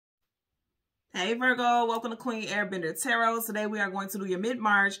Hey Virgo, welcome to Queen Airbender Tarot. Today we are going to do your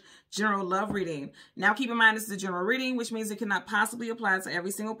mid-March general love reading. Now keep in mind this is a general reading, which means it cannot possibly apply to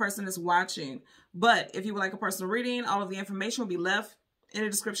every single person that's watching. But if you would like a personal reading, all of the information will be left in the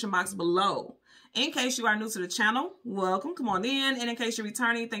description box below. In case you are new to the channel, welcome, come on in. And in case you're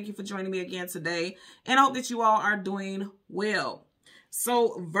returning, thank you for joining me again today. And I hope that you all are doing well.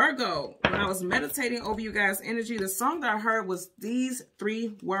 So Virgo, when I was meditating over you guys' energy, the song that I heard was These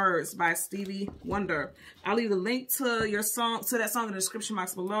Three Words by Stevie Wonder. I'll leave a link to that song in the description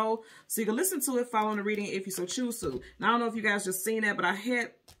box below, so you can listen to it following the reading if you so choose to. Now, I don't know if you guys just seen that, but I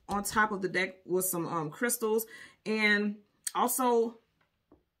had on top of the deck with some crystals and also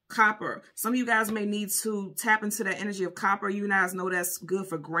copper. Some of you guys may need to tap into that energy of copper. You guys know that's good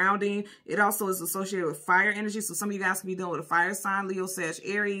for grounding. It also is associated with fire energy. So some of you guys can be dealing with a fire sign, Leo, Sag,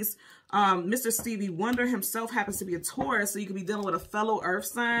 Aries. Mr. Stevie Wonder himself happens to be a Taurus, so you could be dealing with a fellow earth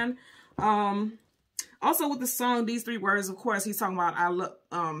sign. Also with the song, These Three Words, of course, he's talking about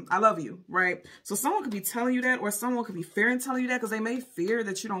I love you, right? So someone could be telling you that, or someone could be fearing telling you that, because they may fear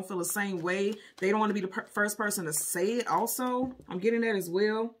that you don't feel the same way. They don't want to be the first person to say it also. I'm getting that as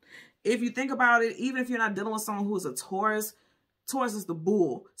well. If you think about it, even if you're not dealing with someone who is a Taurus, Taurus is the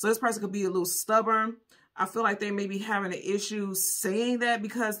bull. So this person could be a little stubborn. I feel like they may be having an issue saying that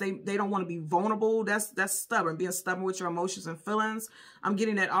because they don't want to be vulnerable. That's stubborn, being stubborn with your emotions and feelings. I'm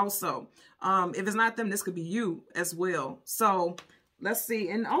getting that also. If it's not them, this could be you as well. So let's see.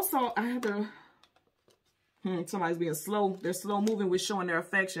 And also I have to, somebody's being slow. They're slow moving with showing their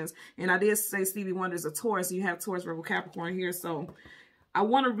affections. And I did say Stevie Wonder is a Taurus. So you have Taurus, Virgo, Capricorn here. So I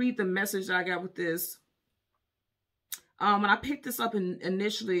want to read the message that I got with this. When I picked this up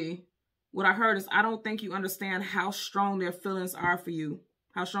initially, what I heard is, I don't think you understand how strong their feelings are for you.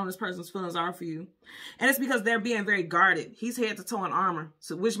 How strong this person's feelings are for you. And it's because they're being very guarded. He's head to toe in armor.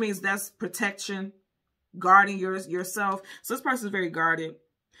 So which means that's protection, guarding yourself. So this person is very guarded.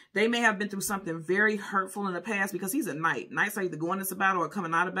 They may have been through something very hurtful in the past, because he's a knight. Knights are either going into battle or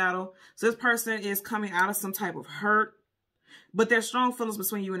coming out of battle. So this person is coming out of some type of hurt. But there's strong feelings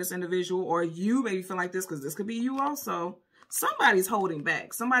between you and this individual, or you maybe feel like this, because this could be you also. Somebody's holding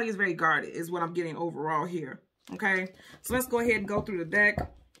back. Somebody is very guarded is what I'm getting overall here. Okay, so let's go ahead and go through the deck.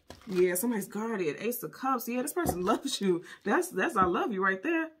 Yeah, somebody's guarded. Ace of Cups. Yeah, this person loves you. That's I love you right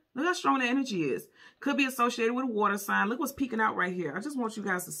there. Look how strong the energy is. Could be associated with a water sign. Look what's peeking out right here. I just want you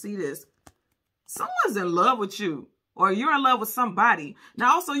guys to see this. Someone's in love with you, or you're in love with somebody.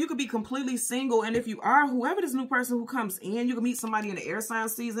 Now, also, you could be completely single. And if you are, whoever this new person who comes in, you can meet somebody in the air sign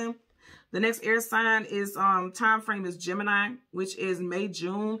season. The next air sign is, time frame is Gemini, which is May,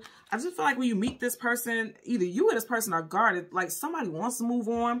 June. I just feel like when you meet this person, either you or this person are guarded. Like somebody wants to move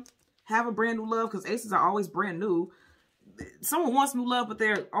on, have a brand new love, because aces are always brand new. Someone wants new love, but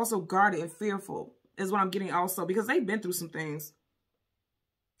they're also guarded and fearful is what I'm getting also, because they've been through some things.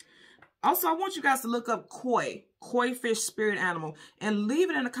 Also, I want you guys to look up koi fish spirit animal, and leave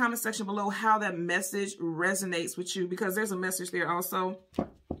it in the comment section below how that message resonates with you, because there's a message there also.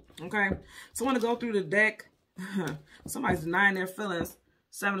 Okay, so I want to go through the deck. Somebody's denying their feelings.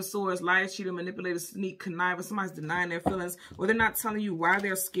 Seven of Swords, liar, cheater, manipulator, sneak, conniver. Somebody's denying their feelings, or they're not telling you why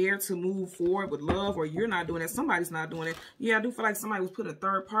they're scared to move forward with love, or you're not doing it. Somebody's not doing it. Yeah, I do feel like somebody was putting a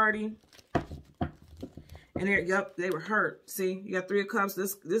third party. And there, yep, they were hurt. See, you got Three of Cups.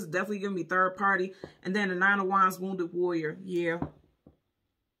 This is definitely giving me third party. And then the Nine of Wands, wounded warrior. Yeah.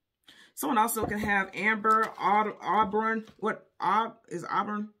 Someone also can have Amber, Auburn. What is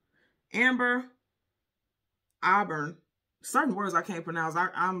Auburn? Amber, Auburn. Certain words I can't pronounce.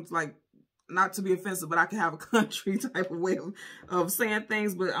 I'm like, not to be offensive, but I can have a country type of way of saying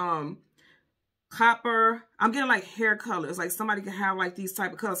things. But copper. I'm getting like hair colors. Like somebody can have like these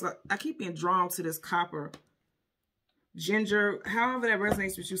type of colors. I keep being drawn to this copper. Ginger. However that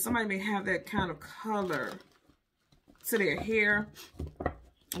resonates with you. Somebody may have that kind of color to their hair.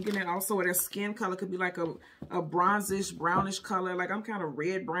 I'm getting it also where their skin color could be like a bronzish, brownish color. Like I'm kind of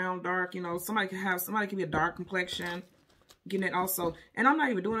red, brown, dark. You know, somebody can be a dark complexion. Getting it also. And I'm not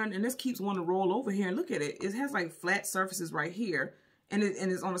even doing it. And this keeps wanting to roll over here. And look at it. It has like flat surfaces right here. And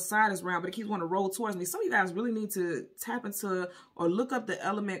it's on the side is round, but it keeps wanting to roll towards me. Some of you guys really need to tap into or look up the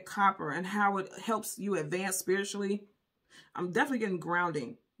element copper and how it helps you advance spiritually. I'm definitely getting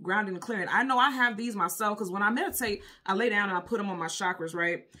grounding and clearing. I know I have these myself, because when I meditate, I lay down and I put them on my chakras,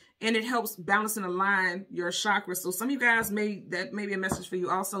 right? And it helps balance and align your chakras. So some of you guys that may be a message for you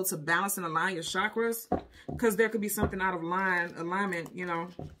also, to balance and align your chakras, because there could be something out of alignment, you know.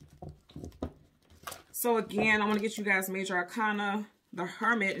 So again, I want to get you guys major arcana, the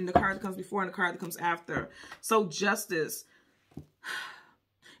Hermit, and the card that comes before and the card that comes after. So Justice.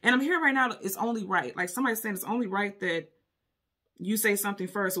 And I'm hearing right now, it's only right. Like somebody's saying it's only right that you say something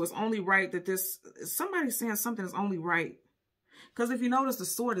first. So it's only right that somebody's saying something is only right. Because if you notice, the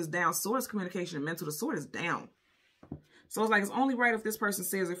sword is down. Sword is communication and mental. The sword is down. So it's like, it's only right if this person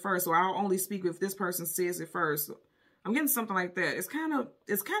says it first. Or I'll only speak if this person says it first. I'm getting something like that. It's kind of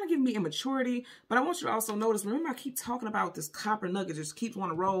giving me immaturity. But I want you to also notice, remember I keep talking about this copper nugget just keeps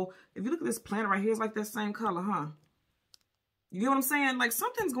wanting to roll. If you look at this planet right here, it's like that same color, huh? You get what I'm saying? Like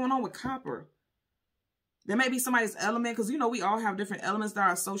something's going on with copper. There may be somebody's element, because, you know, we all have different elements that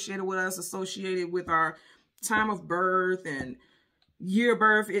are associated with us, associated with our time of birth and year of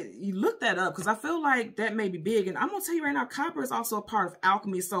birth. You look that up, because I feel like that may be big. And I'm going to tell you right now, copper is also a part of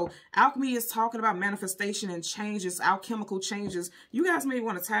alchemy. So alchemy is talking about manifestation and changes, alchemical changes. You guys may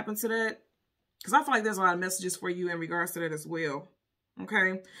want to tap into that, because I feel like there's a lot of messages for you in regards to that as well.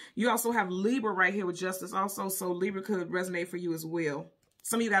 Okay. You also have Libra right here with justice also. So Libra could resonate for you as well.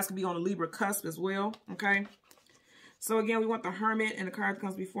 Some of you guys could be on the Libra cusp as well, okay? So, again, we want the Hermit and the card that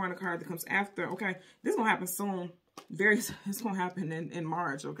comes before and the card that comes after, okay? This is going to happen soon. It's going to happen in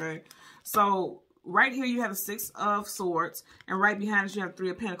March, okay? So, right here you have the Six of Swords, and right behind it you have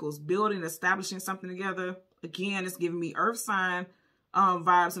Three of Pentacles. Building, establishing something together. Again, it's giving me Earth sign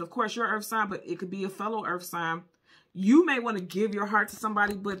vibes. And, of course, you're Earth sign, but it could be a fellow Earth sign. You may want to give your heart to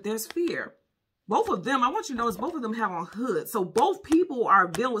somebody, but there's fear. Both of them, I want you to notice, both of them have on hoods. So both people are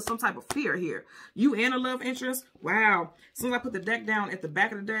dealing with some type of fear here. You and a love interest. Wow. As soon as I put the deck down at the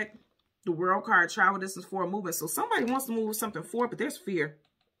back of the deck, the World card, travel distance for a movement. So somebody wants to move something forward, but there's fear.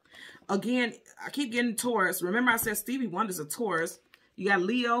 Again, I keep getting Taurus. Remember I said Stevie Wonder's a Taurus. You got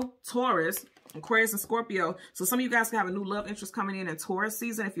Leo, Taurus, Aquarius, and Scorpio. So some of you guys can have a new love interest coming in Taurus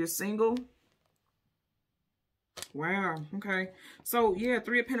season if you're single. Wow. Okay. So, yeah,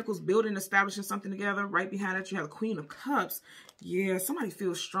 Three of Pentacles, building, establishing something together. Right behind it, you have the Queen of Cups. Yeah, somebody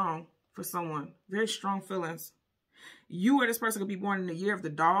feels strong for someone. Very strong feelings. You or this person could be born in the year of the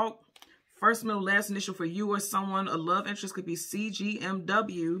dog. First, middle, last initial for you or someone. A love interest could be C, G, M,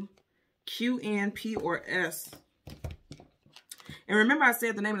 W, Q, N, P, or S. And remember I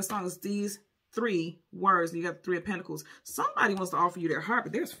said the name of the song is these three words. You got the Three of Pentacles. Somebody wants to offer you their heart,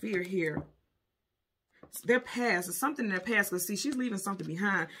 but there's fear here. Their past is something in their past. Because see, she's leaving something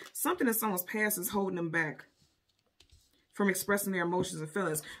behind. Something in someone's past is holding them back from expressing their emotions and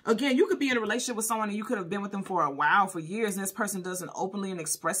feelings. Again, you could be in a relationship with someone and you could have been with them for a while, for years, and this person doesn't openly and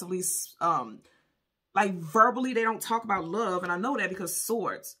expressively, like verbally, they don't talk about love. And I know that because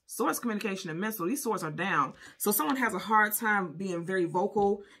swords, communication and mental, these swords are down. So someone has a hard time being very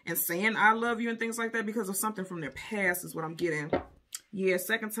vocal and saying, I love you and things like that because of something from their past is what I'm getting. Yeah,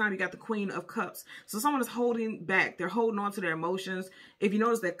 second time you got the Queen of Cups. So someone is holding back. They're holding on to their emotions. If you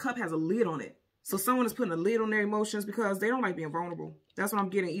notice, that cup has a lid on it. So someone is putting a lid on their emotions because they don't like being vulnerable. That's what I'm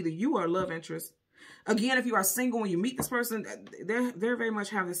getting. Either you or a love interest. Again, if you are single and you meet this person, they very much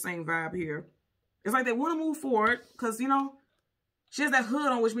have the same vibe here. It's like they want to move forward because, you know, she has that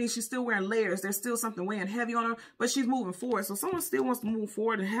hood on, which means she's still wearing layers. There's still something weighing heavy on her, but she's moving forward. So someone still wants to move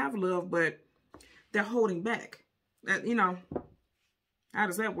forward and have love, but they're holding back. That, you know... How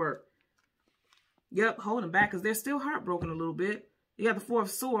does that work? Yep, holding back because they're still heartbroken a little bit. You got the Four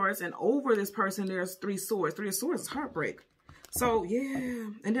of Swords, and over this person, there's Three Swords. Three of Swords is heartbreak. So, yeah.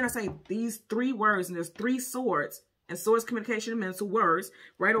 And then I say these three words, and there's three swords, and swords, communication, and mental words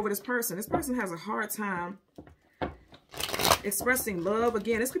right over this person. This person has a hard time expressing love.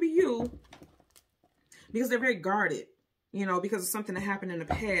 Again, this could be you because they're very guarded, you know, because of something that happened in the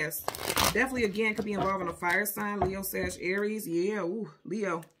past. Definitely, again, could be involved in a fire sign. Leo, Sag, Aries. Yeah, ooh,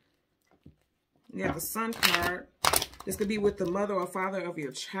 Leo. You have the Sun card. This could be with the mother or father of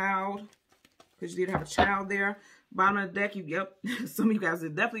your child. Because you did have a child there. Bottom of the deck, yep. Some of you guys,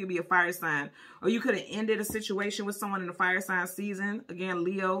 it definitely could be a fire sign. Or you could have ended a situation with someone in the fire sign season. Again,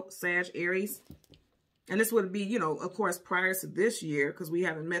 Leo, Sag, Aries. And this would be, you know, of course, prior to this year. Because we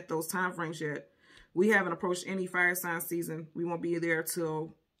haven't met those time frames yet. We haven't approached any fire sign season. We won't be there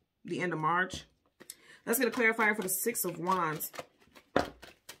till the end of March. Let's get a clarifier for the Six of Wands.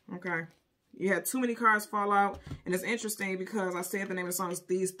 Okay. You had too many cards fall out. And it's interesting because I said the name of the song is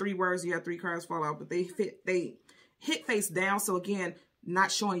these three words. You had three cards fall out. But they hit face down. So again,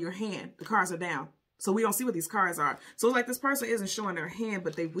 not showing your hand. The cards are down. So we don't see what these cards are. So it's like this person isn't showing their hand,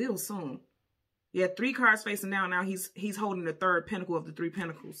 but they will soon. You had three cards facing down. Now he's holding the third pentacle of the Three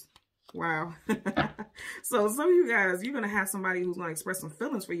Pentacles. Wow. So some of you guys, you're going to have somebody who's going to express some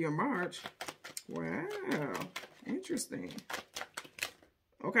feelings for you in March. Wow. Interesting.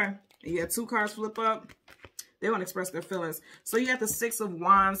 Okay. You had two cards flip up. They're going to express their feelings. So you got the Six of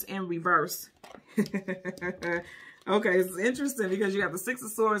Wands in reverse. Okay, it's interesting because you have the Six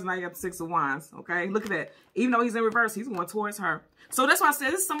of Swords, now you have the Six of Wands. Okay, look at that. Even though he's in reverse, he's going towards her. So that's why I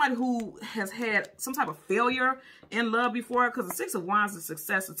said this is somebody who has had some type of failure in love before, because the Six of Wands is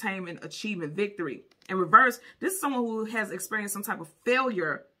success, attainment, achievement, victory. In reverse, this is someone who has experienced some type of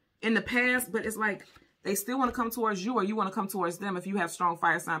failure in the past, but it's like they still want to come towards you, or you want to come towards them if you have strong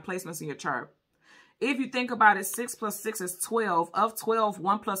fire sign placements in your chart. If you think about it, 6 plus 6 is 12. Of 12,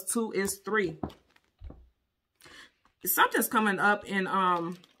 1 plus 2 is 3. Something's coming up in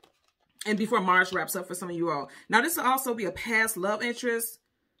and before March wraps up for some of you all. Now, this will also be a past love interest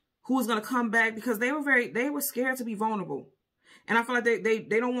who's going to come back because they were scared to be vulnerable. And I feel like they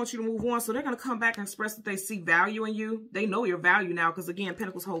don't want you to move on. So they're going to come back and express that they see value in you. They know your value now because, again,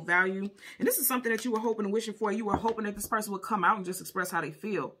 Pentacles hold value. And this is something that you were hoping and wishing for. You were hoping that this person would come out and just express how they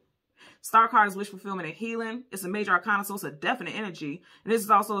feel. Star card is wish fulfillment and healing. It's a major arcana, so it's a definite energy. And this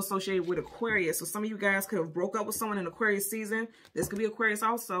is also associated with Aquarius. So some of you guys could have broke up with someone in Aquarius season. This could be Aquarius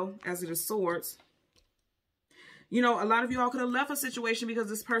also, as it is swords. You know, a lot of you all could have left a situation because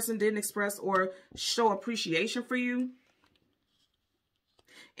this person didn't express or show appreciation for you.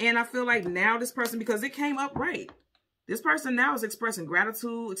 And I feel like now this person, because it came up right, this person now is expressing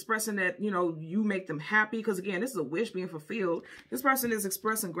gratitude, expressing that, you know, you make them happy. Because, again, this is a wish being fulfilled. This person is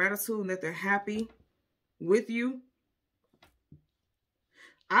expressing gratitude and that they're happy with you.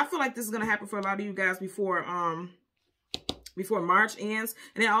 I feel like this is going to happen for a lot of you guys before March ends.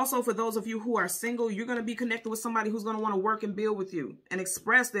 And then also for those of you who are single, you're going to be connected with somebody who's going to want to work and build with you and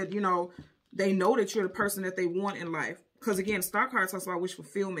express that, you know that you're the person that they want in life. Because, again, star card talks about wish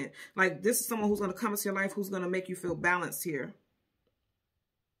fulfillment. Like, this is someone who's going to come into your life who's going to make you feel balanced here.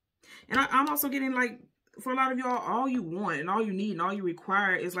 And I'm also getting, like, for a lot of y'all, all you want and all you need and all you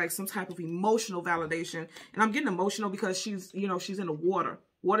require is, like, some type of emotional validation. And I'm getting emotional because she's, you know, she's in the water.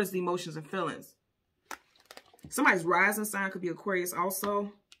 Water's the emotions and feelings. Somebody's rising sign could be Aquarius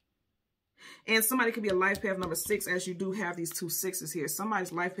also. And somebody could be a life path number 6, as you do have these 2 6s here.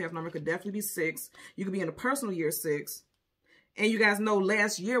 Somebody's life path number could definitely be 6. You could be in a personal year 6. And you guys know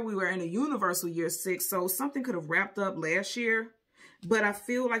last year we were in a universal year 6. So something could have wrapped up last year. But I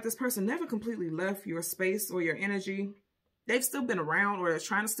feel like this person never completely left your space or your energy. They've still been around, or they're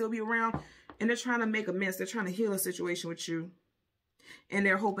trying to still be around. And they're trying to make amends. They're trying to heal a situation with you. And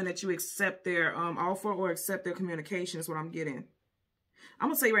they're hoping that you accept their offer or accept their communication is what I'm getting. I'm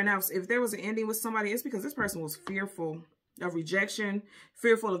going to say right now, if there was an ending with somebody, it's because this person was fearful of rejection,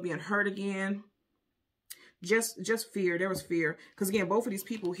 fearful of being hurt again. Just fear. There was fear. Because, again, both of these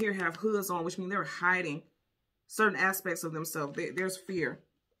people here have hoods on, which means they're hiding certain aspects of themselves. There's fear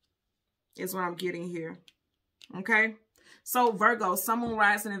is what I'm getting here. Okay? So, Virgo, Sun, Moon,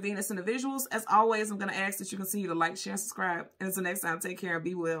 Rising, and Venus individuals. As always, I'm going to ask that you continue to like, share, and subscribe. And until next time, take care and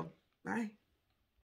be well. Bye.